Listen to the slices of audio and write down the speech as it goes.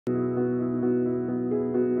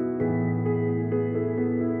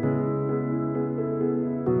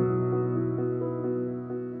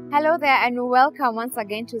Hello there and welcome once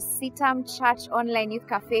again to CITAM Church Online Youth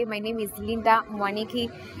Cafe. My name is Linda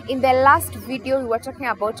Mwaniki. In the last video, we were talking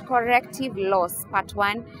about corrective loss, part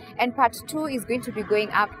 1, and part 2 is going to be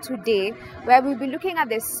going up today, where we'll be looking at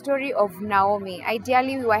the story of Naomi.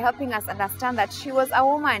 Ideally, we were helping us understand that she was a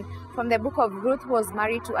woman from the book of Ruth who was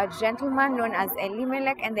married to a gentleman known as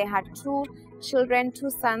Elimelech, and they had two children,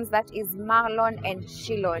 two sons, that is Mahlon and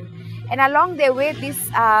Shilon. And along the way, this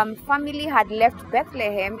family had left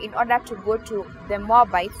Bethlehem in order to go to the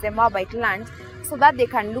Moabite land, so that they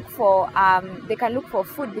can look for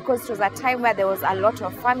food, because it was a time where there was a lot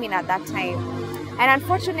of famine at that time. And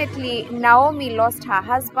unfortunately, Naomi lost her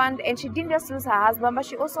husband, and she didn't just lose her husband, but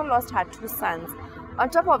she also lost her two sons. On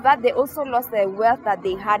top of that, they also lost the wealth that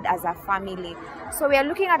they had as a family. So we are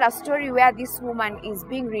looking at a story where this woman is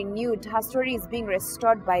being renewed. Her story is being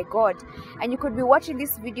restored by God. And you could be watching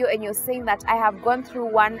this video and you're saying that I have gone through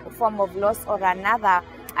one form of loss or another.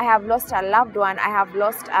 I have lost a loved one. I have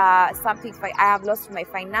lost something. I have lost my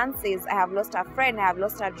finances. I have lost a friend. I have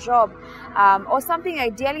lost a job, or something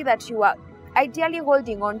ideally that you are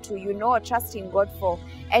holding on to, or trusting God for,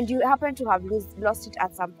 and you happen to have lost it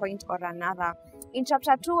at some point or another. In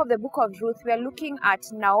chapter 2 of the book of Ruth, we are looking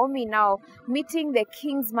at Naomi now meeting the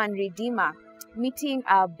kinsman redeemer, meeting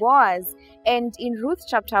Boaz. And in Ruth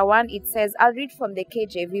chapter 1, it says, I'll read from the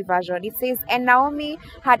KJV version. It says, and Naomi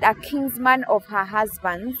had a kinsman of her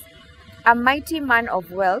husband's, a mighty man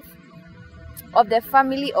of wealth, of the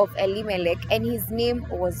family of Elimelech, and his name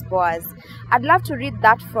was Boaz. I'd love to read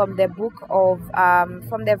that from the book of,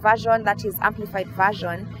 from the version that is Amplified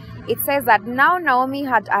Version. It says that now Naomi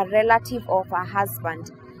had a relative of her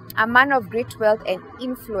husband, a man of great wealth and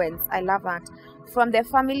influence. I love that. From the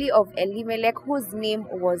family of Elimelech, whose name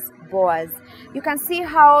was Boaz. You can see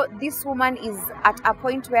how this woman is at a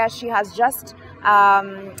point where she has just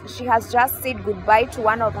said goodbye to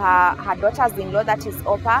one of her daughters-in-law, that is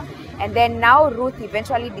Orpah. And then now Ruth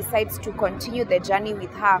eventually decides to continue the journey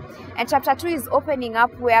with her. And chapter 2 is opening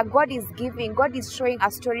up where God is showing a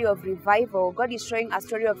story of revival. God is showing a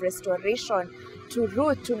story of restoration to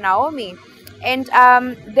Ruth, to Naomi. And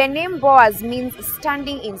the name Boaz means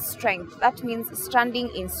standing in strength. That means standing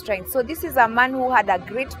in strength. So this is a man who had a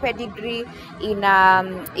great pedigree in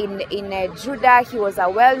Judah. He was a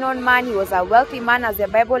well-known man. He was a wealthy man, as the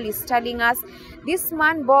Bible is telling us. This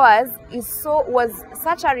man Boaz was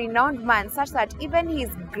such a renowned man, such that even his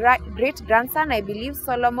great-grandson, I believe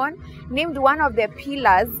Solomon, named one of the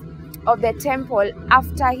pillars of the temple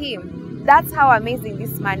after him. That's how amazing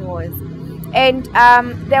this man was. And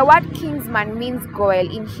the word kinsman means goel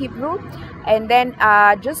in Hebrew. And then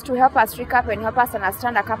just to help us recap and help us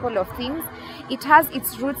understand a couple of things, it has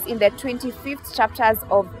its roots in the 25th chapters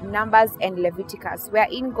of Numbers and Leviticus,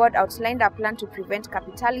 wherein God outlined a plan to prevent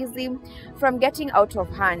capitalism from getting out of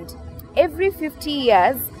hand. Every 50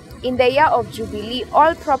 years, in the year of Jubilee,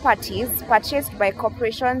 all properties purchased by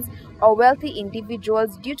corporations or wealthy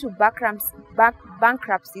individuals due to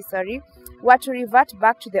bankruptcy, were to revert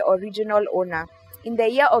back to the original owner. In the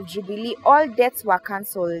year of Jubilee, all debts were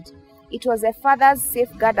cancelled. It was a father's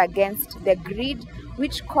safeguard against the greed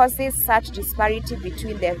which causes such disparity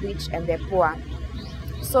between the rich and the poor.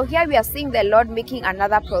 So here we are seeing the Lord making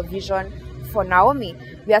another provision for Naomi.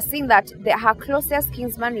 We are seeing that her closest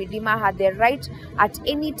kinsman redeemer had the right at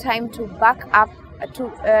any time to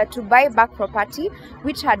to buy back property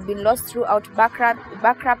which had been lost throughout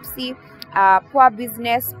bankruptcy, poor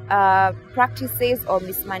business practices, or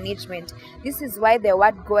mismanagement. This is why the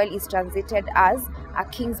word goel is translated as a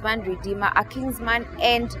kinsman redeemer, a kinsman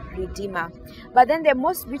and redeemer. But then the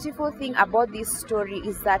most beautiful thing about this story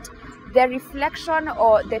is that the reflection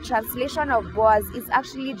or the translation of Boaz is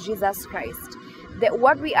actually Jesus Christ.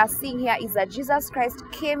 What we are seeing here is that Jesus Christ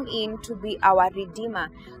came in to be our redeemer,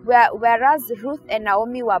 whereas Ruth and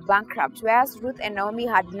Naomi were bankrupt, whereas Ruth and Naomi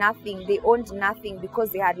had nothing, they owned nothing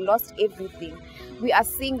because they had lost everything. We are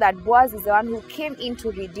seeing that Boaz is the one who came in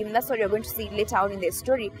to redeem. That's what you're going to see later on in the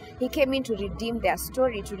story. He came in to redeem their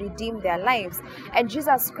story, to redeem their lives. And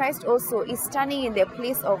Jesus Christ also is standing in the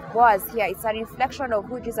place of Boaz here. It's a reflection of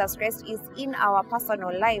who Jesus Christ is in our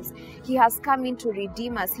personal lives. He has come in to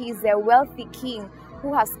redeem us. He is a wealthy king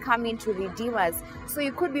who has come in to redeem us. So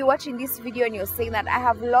you could be watching this video and you're saying that I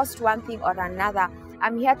have lost one thing or another.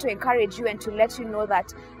 I'm here to encourage you and to let you know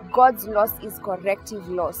that God's loss is corrective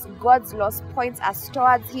loss. God's loss points us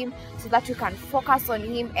towards him so that we can focus on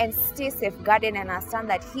him and stay safeguarded and understand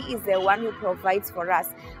that he is the one who provides for us.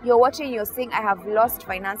 You're watching, you're saying, I have lost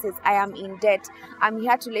finances, I am in debt. I'm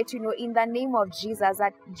here to let you know in the name of Jesus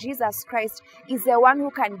that Jesus Christ is the one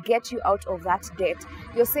who can get you out of that debt.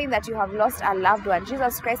 You're saying that you have lost a loved one.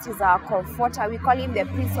 Jesus Christ is our comforter. We call him the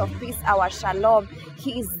Prince of Peace, our Shalom.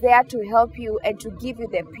 He is there to help you and to give you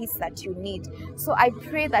the peace that you need. So I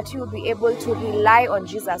pray that you will be able to rely on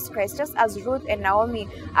Jesus Christ, just as Ruth and Naomi,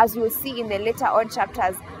 as we'll see in the later on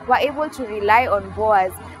chapters, were able to rely on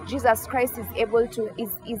Boaz. Jesus Christ is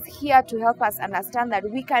here to help us understand that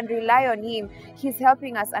we can rely on him. He's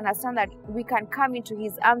helping us understand that we can come into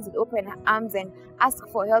his arms with open arms and ask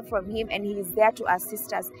for help from him, and he is there to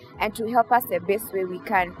assist us and to help us the best way we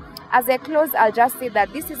can. As I close, I'll just say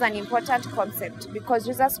that this is an important concept because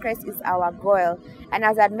Jesus Christ is our Goel. And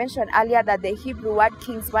as I mentioned earlier, that the Hebrew word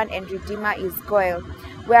kinsman and redeemer is Goel.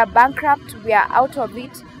 We are bankrupt, we are out of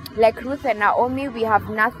it. Like Ruth and Naomi, we have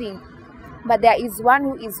nothing. But there is one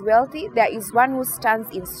who is wealthy, there is one who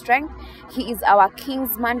stands in strength. He is our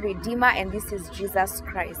kinsman redeemer, and this is Jesus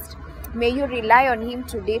Christ. May you rely on him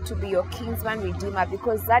today to be your kinsman redeemer,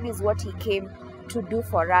 because that is what he came to do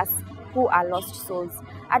for us who are lost souls.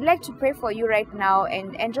 I'd like to pray for you right now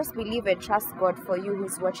and just believe and trust God for you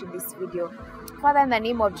who's watching this video. Father, in the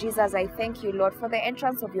name of Jesus, I thank you, Lord, for the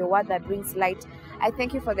entrance of your word that brings light. I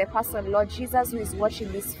thank you for the person, Lord Jesus, who is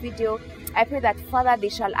watching this video. I pray that, Father, they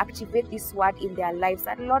shall activate this word in their lives.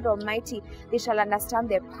 That, Lord Almighty, they shall understand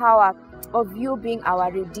the power of you being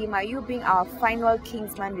our Redeemer, you being our final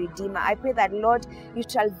kinsman Redeemer. I pray that, Lord, you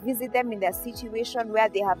shall visit them in their situation where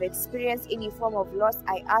they have experienced any form of loss.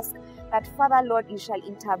 I ask that, Father, Lord, you shall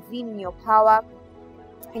intervene in your power,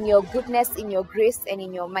 in your goodness, in your grace, and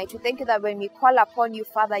in your might. We thank you that when we call upon you,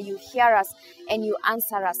 Father, you hear us and you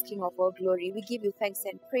answer us, King of all glory. We give you thanks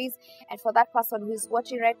and praise. And for that person who is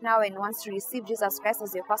watching right now and wants to receive Jesus Christ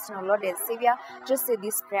as your personal Lord and Savior, just say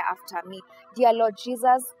this prayer after me. Dear Lord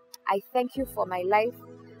Jesus, I thank you for my life.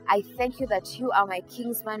 I thank you that you are my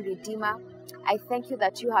kinsman redeemer. I thank you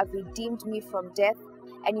that you have redeemed me from death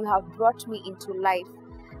and you have brought me into life.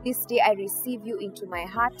 This day I receive you into my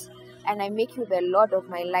heart and I make you the Lord of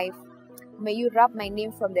my life. May you wrap my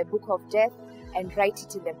name from the book of death and write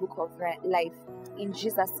it in the book of life. In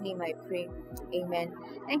Jesus' name I pray. Amen.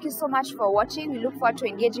 Thank you so much for watching. We look forward to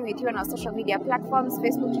engaging with you on our social media platforms,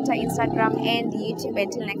 Facebook, Twitter, Instagram, and YouTube.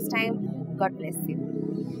 Until next time, God bless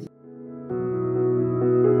you.